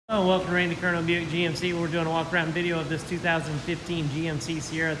Hello, welcome to Randy Curnow Buick GMC. We're doing a walk around video of this 2015 GMC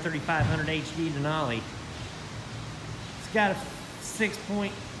Sierra 3500 HD Denali. It's got a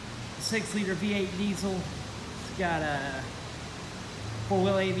 6.6 liter V8 diesel. It's got a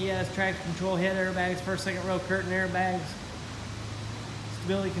 4-wheel ABS, traction control, head airbags, first, second row curtain airbags,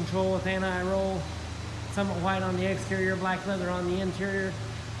 stability control with anti-roll, somewhat white on the exterior, black leather on the interior,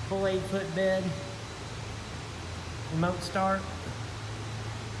 full 8-foot bed, remote start,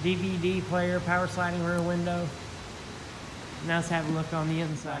 DVD player, power sliding rear window. Now let's have a look on the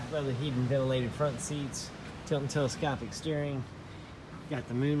inside. Black leather heated and ventilated front seats, tilt and telescopic steering. Got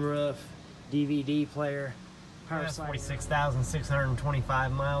the moonroof, DVD player, power sliding.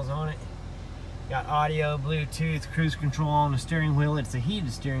 46,625 miles on it. Got audio, Bluetooth, cruise control on the steering wheel. It's a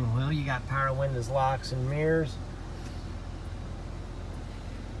heated steering wheel. You got power windows, locks, and mirrors.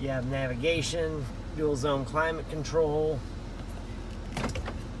 You have navigation, dual zone climate control.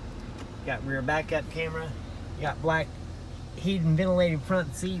 Got rear backup camera. You got black heated and ventilated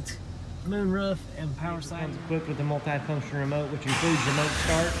front seats, moonroof, and power sliding. Equipped with a multi-function remote, which includes remote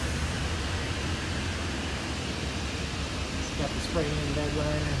start. It's got the spray-in bed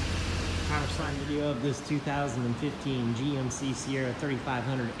liner. Power sliding video of this 2015 GMC Sierra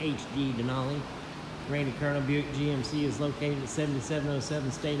 3500 HD Denali. Randy Curnow Buick GMC is located at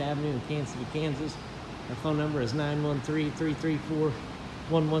 7707 State Avenue in Kansas City, Kansas. Our phone number is 913-334-1166.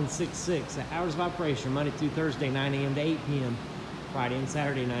 The hours of operation Monday through Thursday, 9 a.m. to 8 p.m. Friday and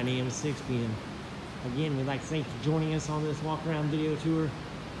Saturday, 9 a.m. to 6 p.m. Again, we'd like to thank you for joining us on this walk around video tour.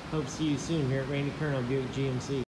 Hope to see you soon here at Randy Curnow Buick GMC.